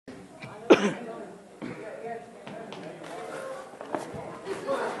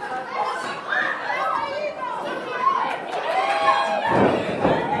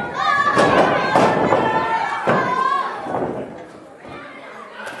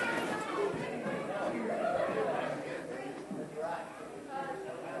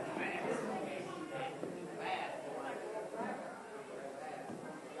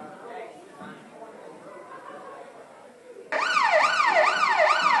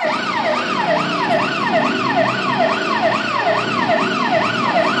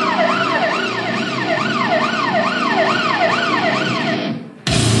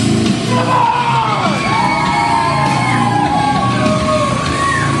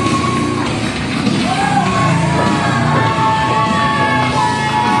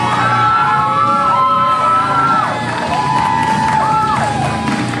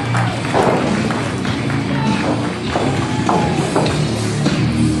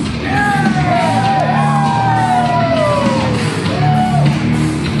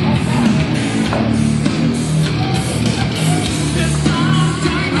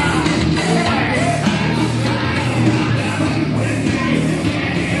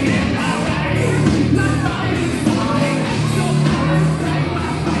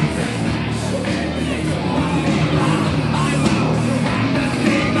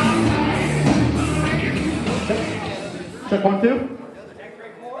1, 2.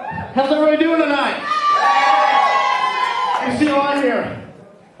 How's everybody doing tonight? Good to see you all here.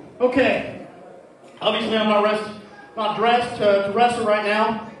 Okay. Obviously, I'm not dressed to wrestle right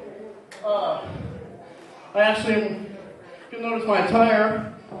now. I actually, you can notice my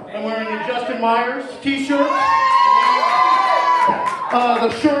attire. I'm wearing the Justin Myers t-shirt.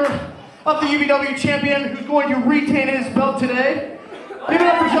 The shirt of the UBW champion who's going to retain his belt today. Give it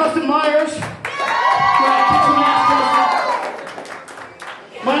up for Justin Myers.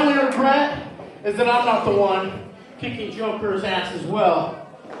 My only regret is that I'm not the one kicking Joker's ass as well.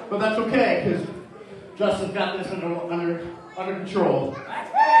 But that's okay, because Justin's got this under control.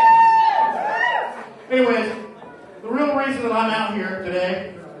 Anyways, the real reason that I'm out here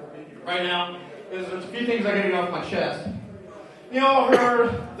today, right now, is there's a few things I gotta get off my chest. You all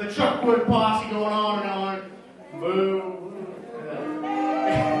heard the Chuckwood posse going on and on. Boo.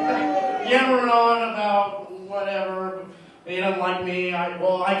 Yammering on about whatever. He doesn't like me.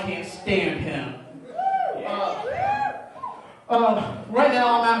 I can't stand him. Right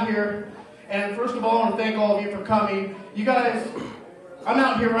now I'm out here, and first of all, I want to thank all of you for coming. You guys, I'm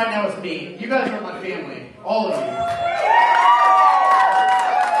out here right now as me. You guys are my family, all of you.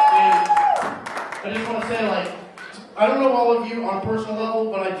 And I just want to say, I don't know all of you on a personal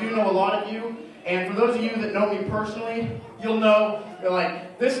level, but I do know a lot of you. And for those of you that know me personally, you'll know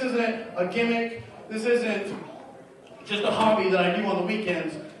that this isn't a gimmick. This isn't just a hobby that I do on the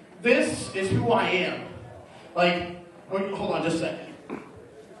weekends. This is who I am. Hold on just a second.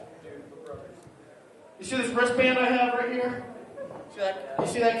 You see this wristband I have right here? You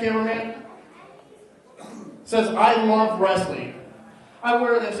see that, cameraman? It says, I love wrestling. I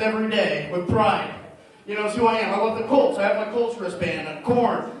wear this every day with pride. You know, it's who I am. I love the Colts. I have my Colts wristband and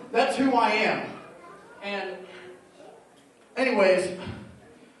corn. That's who I am. And anyways,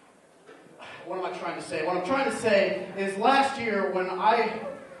 what am I trying to say? What I'm trying to say is last year when I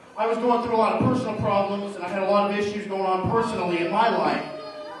was going through a lot of personal problems and I had a lot of issues going on personally in my life,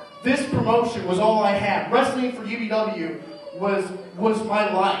 this promotion was all I had. Wrestling for UBW was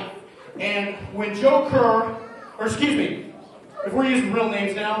my life. And when Joe Kerr, if we're using real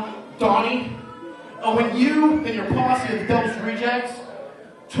names now, Donnie, when you and your posse of the Devil's Rejects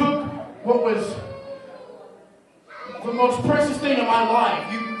took what was the most precious thing in my life,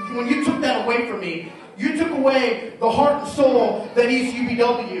 when you took that away from me, you took away the heart and soul that is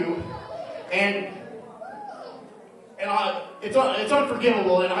UBW, and it's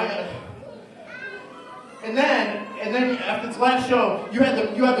unforgivable. And then after this last show, you had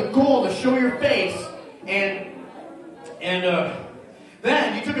the goal to show your face, and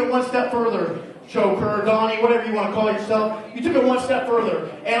then you took it one step further, Joker, Donnie, whatever you want to call yourself. You took it one step further,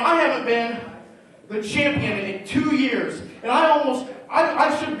 and I haven't been the champion in 2 years, and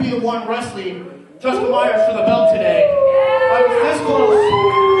I should be the one wrestling Justin Myers for the belt today. I was this close.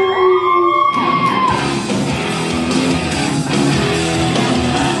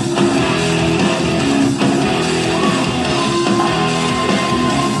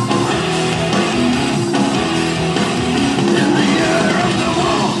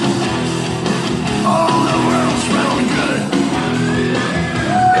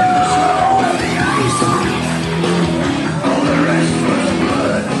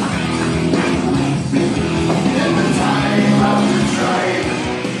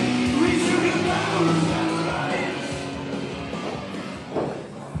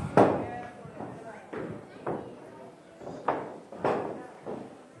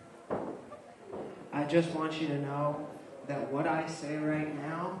 I just want you to know that what I say right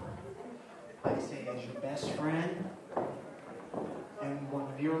now, I say as your best friend and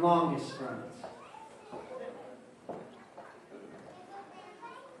one of your longest friends.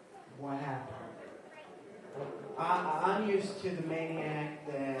 What happened? I'm used to the maniac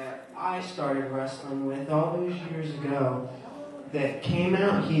that I started wrestling with all those years ago that came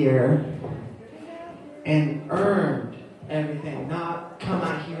out here and earned everything, not come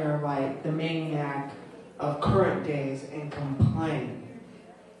out here like the maniac of current days and complain.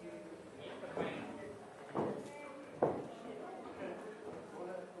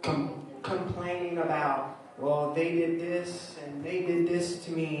 Complaining about, well, they did this and they did this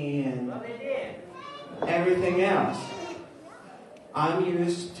to me and everything else. I'm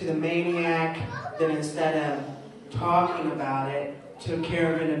used to the maniac that instead of talking about it, took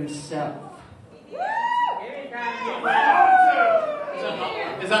care of it himself.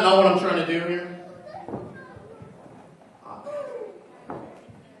 Is that not what I'm trying to do here?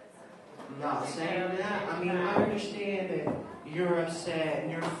 I'm not saying that. I mean, I understand that you're upset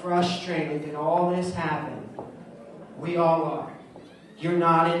and you're frustrated that all this happened. We all are. You're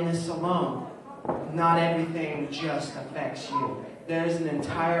not in this alone. not everything just affects you. There's an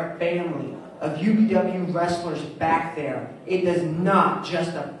entire family of UBW wrestlers back there. It does not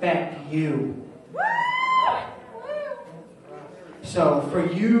just affect you. So for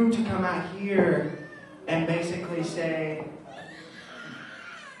you to come out here and basically say,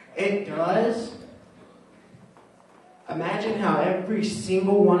 it does, imagine how every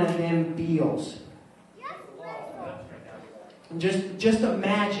single one of them feels. Just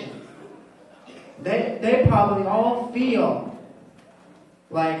imagine. They probably all feel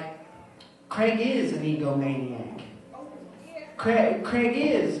like Craig is an egomaniac. Craig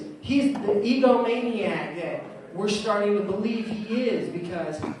is. He's the egomaniac that we're starting to believe he is,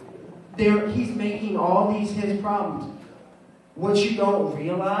 because he's making all these his problems. What you don't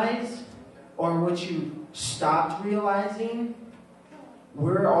realize, or what you stopped realizing,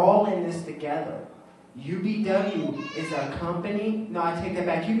 we're all in this together. UBW is a company. No, I take that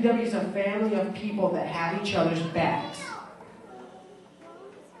back. UBW is a family of people that have each other's backs.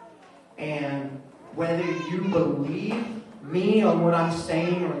 And whether you believe me on what I'm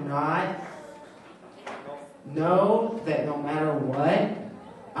saying or not, know that no matter what,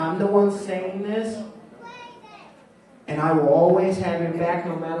 I'm the one saying this, and I will always have your back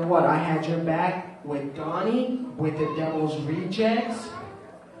no matter what. I had your back with Donnie, with the Devil's Rejects,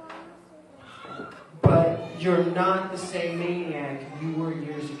 but you're not the same maniac you were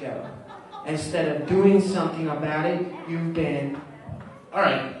years ago. Instead of doing something about it, you've been... All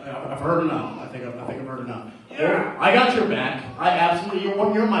right, I've heard enough. I think I've heard enough. Yeah. I got your back. I absolutely,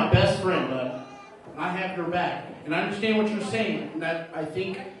 you're my best friend, bud. I have your back. And I understand what you're saying, and that I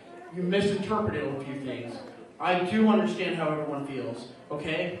think you misinterpreted a few things. I do understand how everyone feels,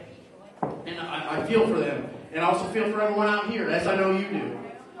 okay? And I feel for them. And I also feel for everyone out here, as I know you do.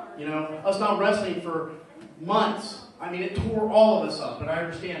 You know, us not wrestling for months. I mean, it tore all of us up, but I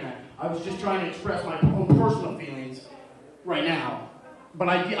understand that. I was just trying to express my own personal feelings right now. But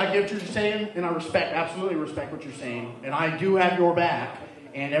I get what you're saying, and I absolutely respect what you're saying. And I do have your back,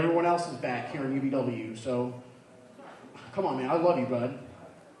 and everyone else's back here in UBW. So, come on, man. I love you, bud.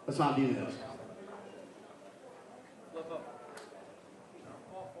 Let's not do this.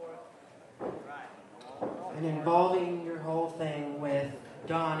 And involving your whole thing with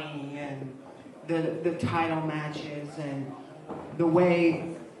Donnie and the title matches and the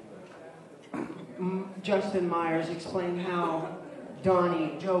way Justin Myers explained how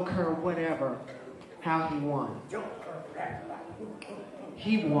Donnie, Joker, whatever, how he won.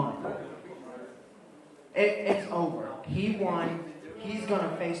 He won. It's over. He won. He's going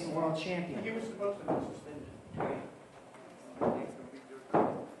to face the world champion. He was supposed to be suspended.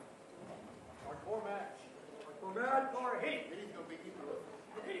 Hardcore match. Hardcore heat.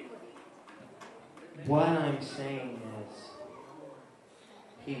 What I'm saying is,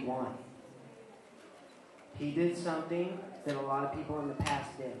 he won. He did something that a lot of people in the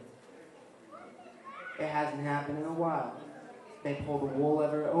past did. It hasn't happened in a while. They pull the wool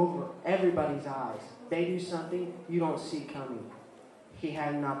over everybody's eyes. They do something you don't see coming. He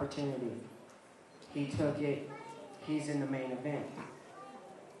had an opportunity. He took it. He's in the main event.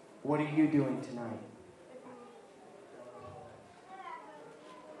 What are you doing tonight?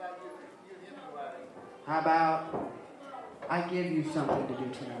 How about I give you something to do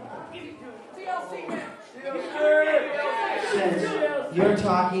tonight? Since you're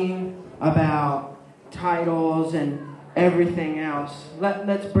talking about titles and everything else,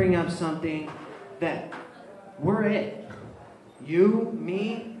 let's bring up something that we're it. You,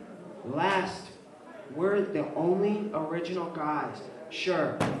 me, last. We're the only original guys.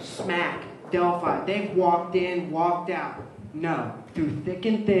 Sure, Smack, Delphi, they've walked in, walked out. No, through thick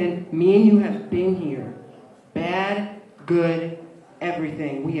and thin, me and you have been here. Bad, good,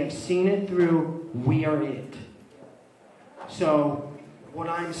 everything. We have seen it through. We are it. So, what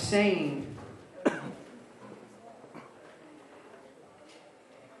I'm saying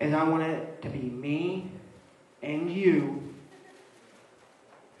is I want it to be me and you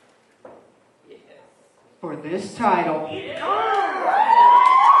for this title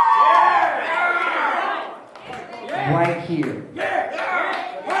right here.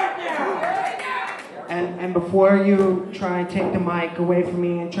 And before you try and take the mic away from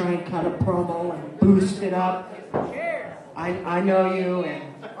me and try and cut a promo and boost it up, I know you, and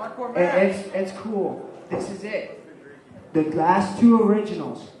it's cool. This is it. The last two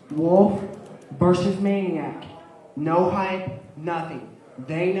originals, Wolf versus Maniac. No hype, nothing.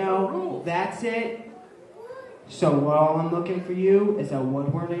 They know that's it. So all I'm looking for you is a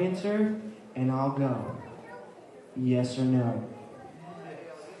one-word answer, and I'll go. Yes or no?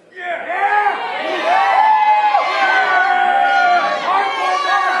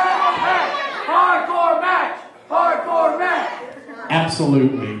 Hardcore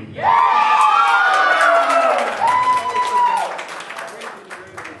Absolutely.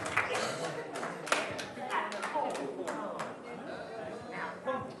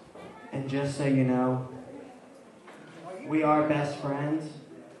 And just so you know, we are best friends,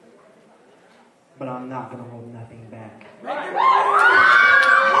 but I'm not going to hold nothing back.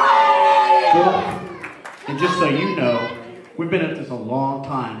 And just so you know, we've been at this a long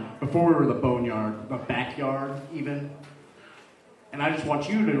time. Before we were the boneyard, the backyard even. And I just want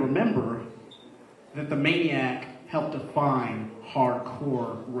you to remember that the Maniac helped define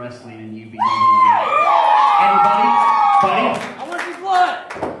hardcore wrestling in UBW. Everybody? Buddy? I want his blood.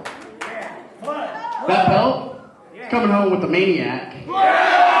 That belt? It's coming home with the Maniac.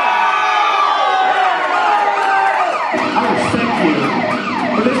 I respect you.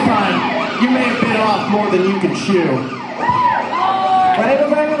 But this time, you may have bit off more than you can chew.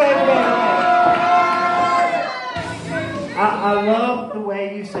 I love the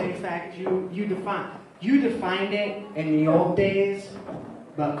way you say fact. You defined it in the old days,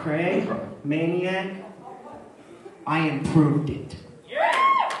 but Craig, Maniac, I improved it.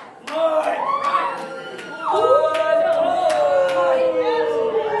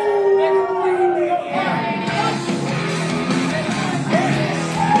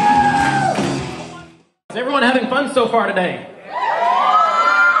 Is everyone having fun so far today?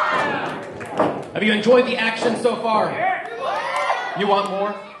 Have you enjoyed the action so far? You want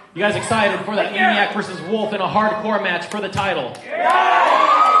more? You guys excited for that Maniac versus Wolf in a hardcore match for the title?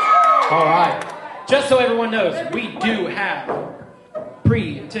 All right. Just so everyone knows, we do have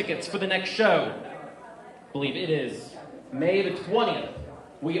pre-tickets for the next show. I believe it is May the 20th.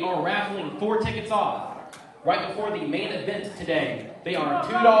 We are raffling 4 tickets off right before the main event today. They are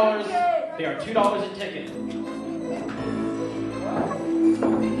 $2. They are $2 a ticket.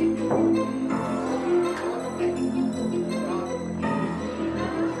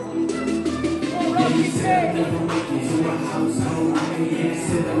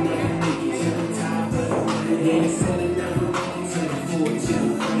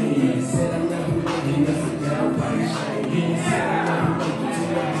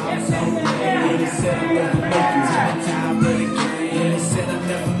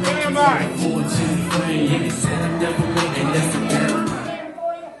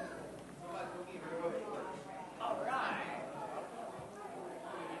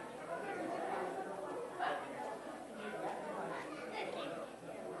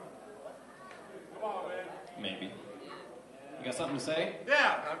 Maybe. You got something to say?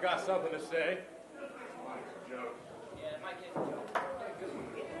 Yeah, I've got something to say.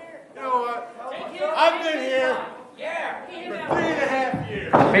 You know what? I've been here for 3.5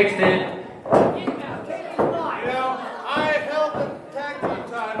 years. Fixed it. You know, I held the tag team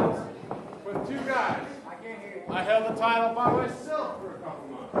titles with 2 guys. I held the title by myself for a couple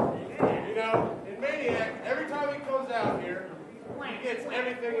months. You know, in Maniac, every time he comes out here, he gets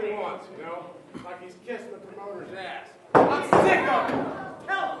everything he wants, you know? Like he's kissing the promoter's ass. I'm sick of it.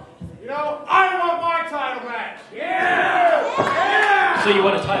 You know, I want my title match. Yeah! So you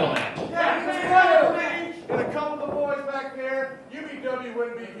want a title match? Yeah, because me and a couple of the boys back there, UBW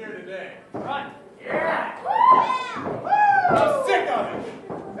wouldn't be here today. Right. Yeah! I'm sick of it.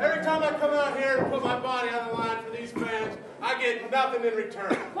 Every time I come out here and put my body on the line for these fans, I get nothing in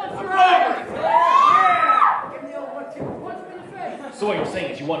return. I'm over it. Yeah! Give me a 1, 2. What's going to say? So what you're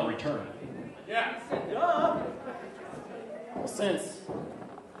saying is you want a return? Yeah. Well, since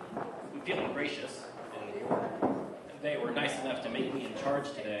I'm feeling gracious and they were nice enough to make me in charge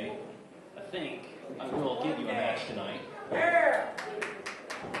today, I think I will give you a match tonight. Yeah!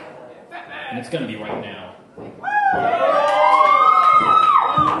 And it's going to be right now.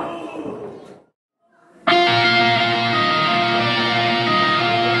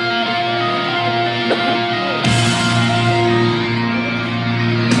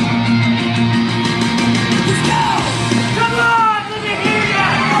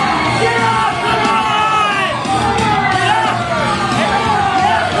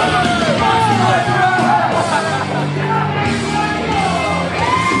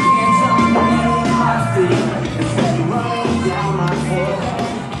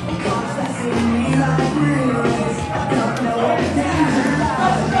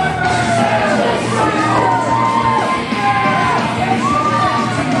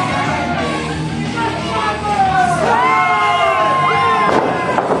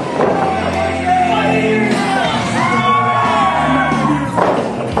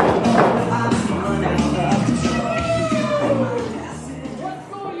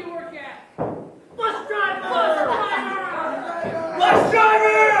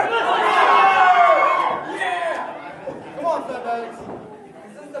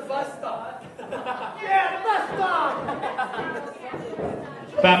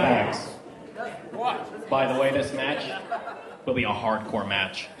 Fatbags. What? By the way, this match will be a hardcore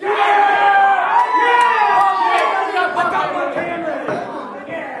match.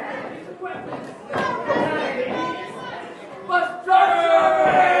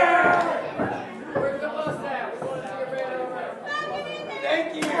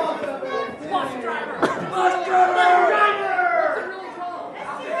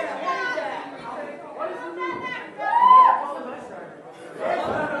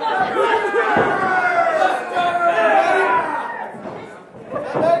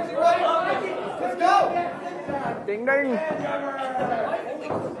 Ding ding.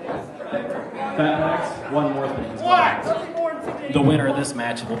 Fatbags, one more thing. What? The winner of this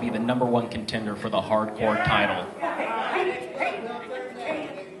match will be the #1 contender for the hardcore title. Hey,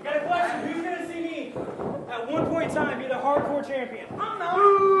 got a question. Who's going to see me at one point in time be the hardcore champion? I'm not.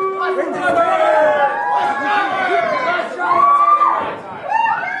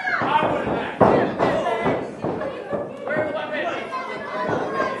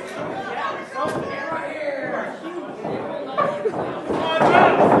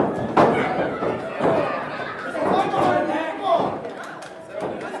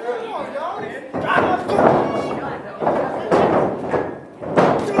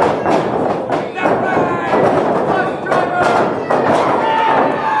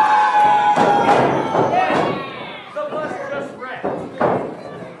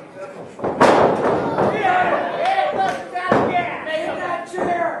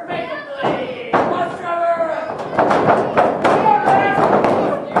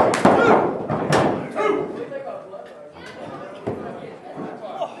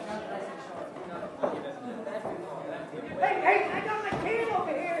 Hey, I got my can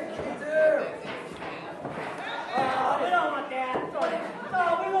over here. We don't want that. No,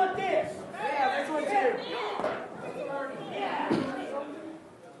 we want this. Yeah, this one too. Yeah.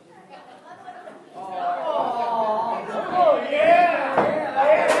 Oh, yeah.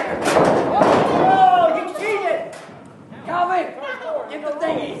 Oh, you cheated. Calvin, get the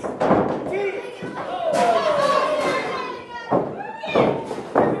thingies. Cheated.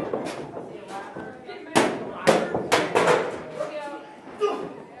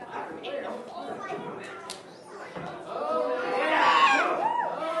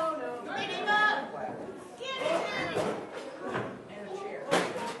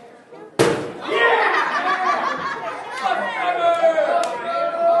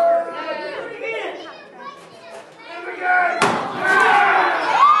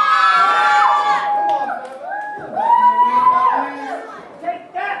 Take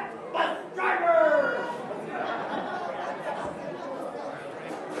that, bus driver!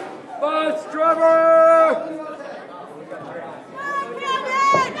 Bus driver!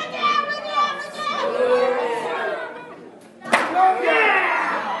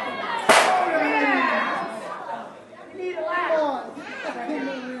 You need a ladder.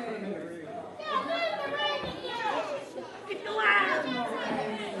 Get the ladder.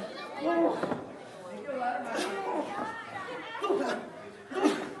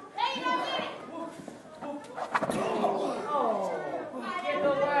 Get the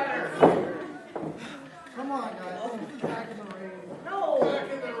ladder. Come on, guys. Let's get back in the ring. No. Back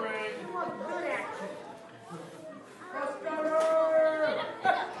in the ring. You want good action. Bus driver.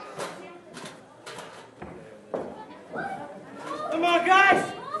 Come on, guys.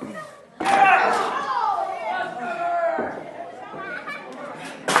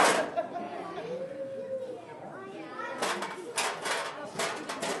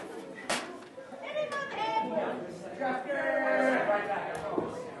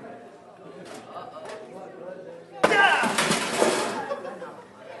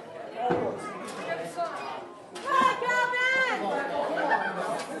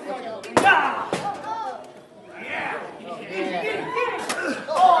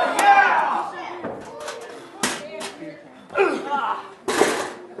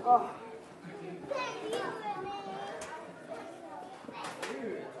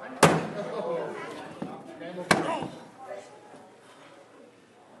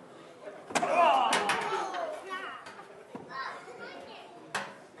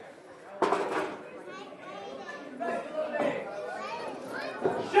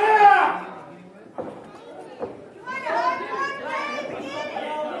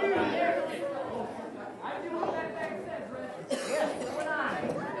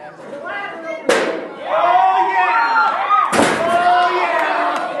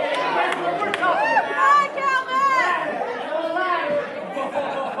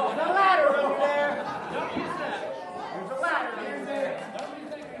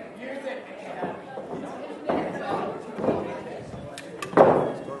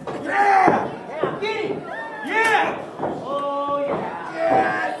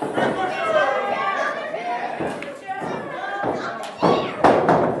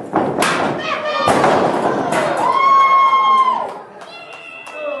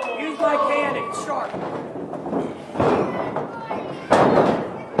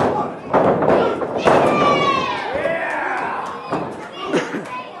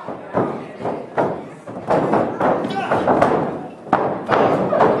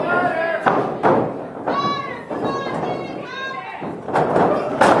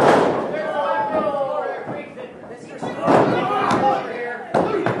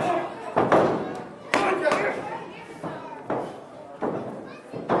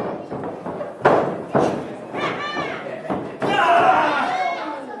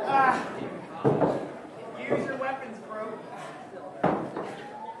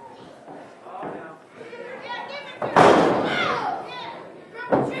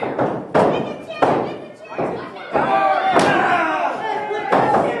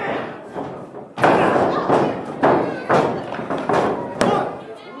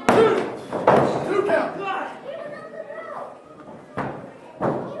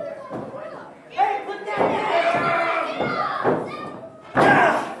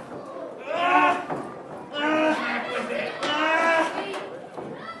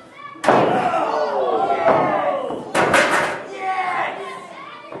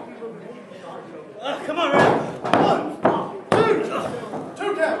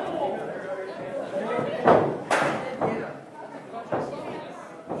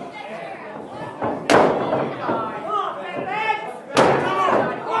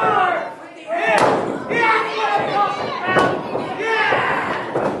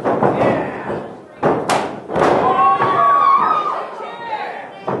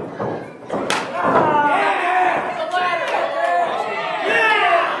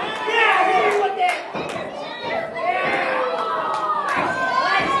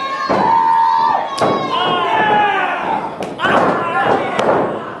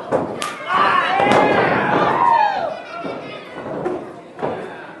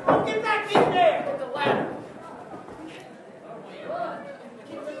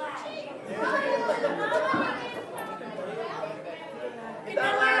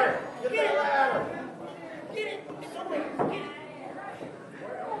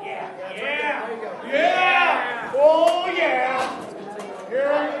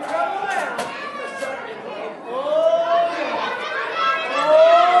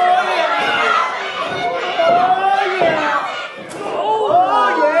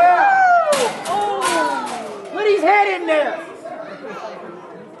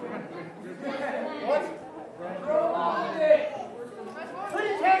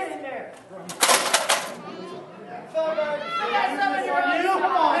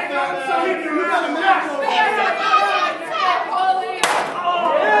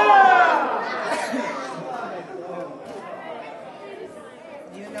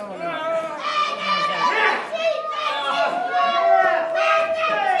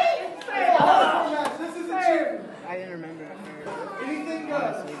 I didn't remember it. Anything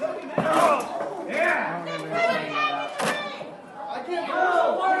goes. Yeah. I can't go.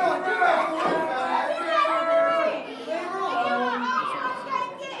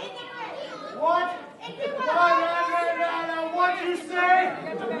 What? No, what you say?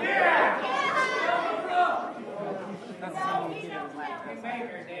 Yeah!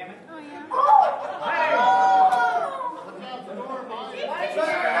 Maker, damn it.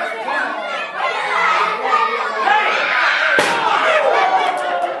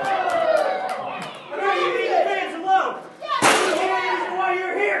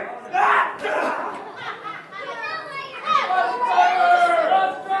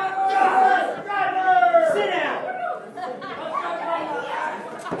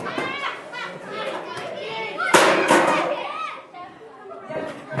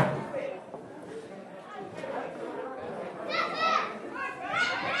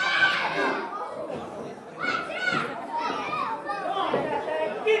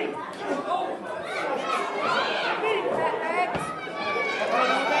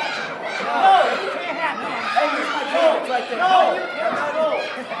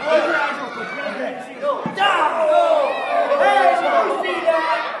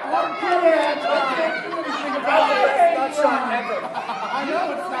 I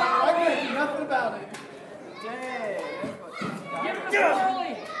know it's not. I can't do nothing about it.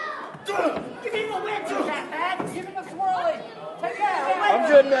 Give me the win, Pat. Give me the swirly. Take that. I'm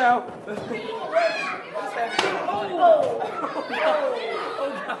good now.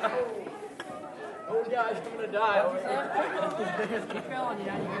 Oh, guys, I'm gonna die. Keep going, you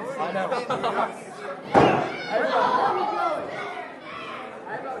know. I know.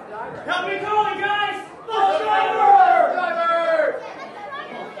 Help me going, guys! Let's go!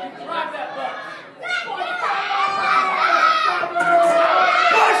 Drive that bus!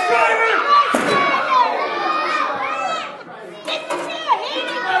 Bus driver!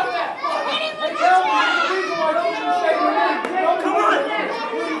 Come on!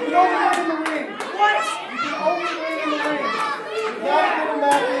 You don't get in the ring. What? You can only win in the ring. You gotta get him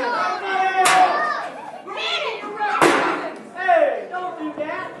back in. Hey, don't do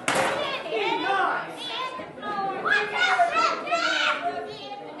that! Be nice!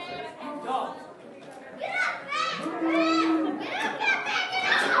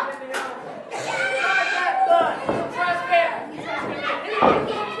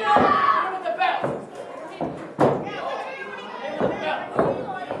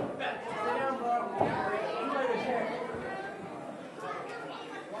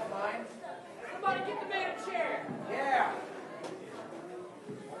 Somebody get the man a chair! Yeah.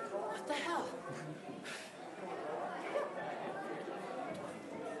 What the hell?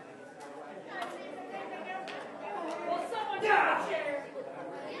 Will someone get a chair?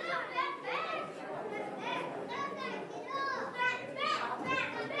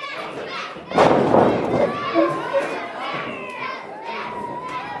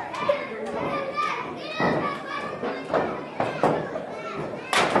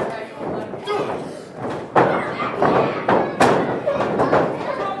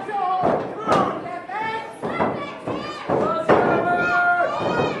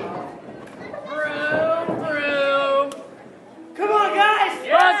 Come on, guys!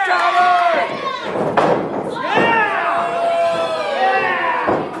 Let's go!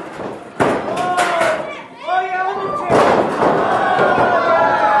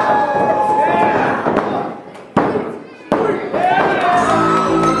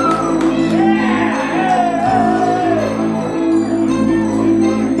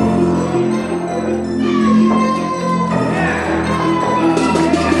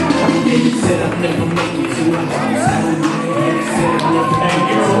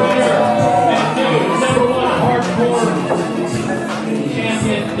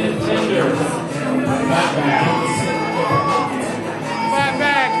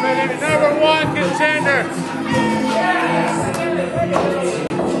 Number one contender.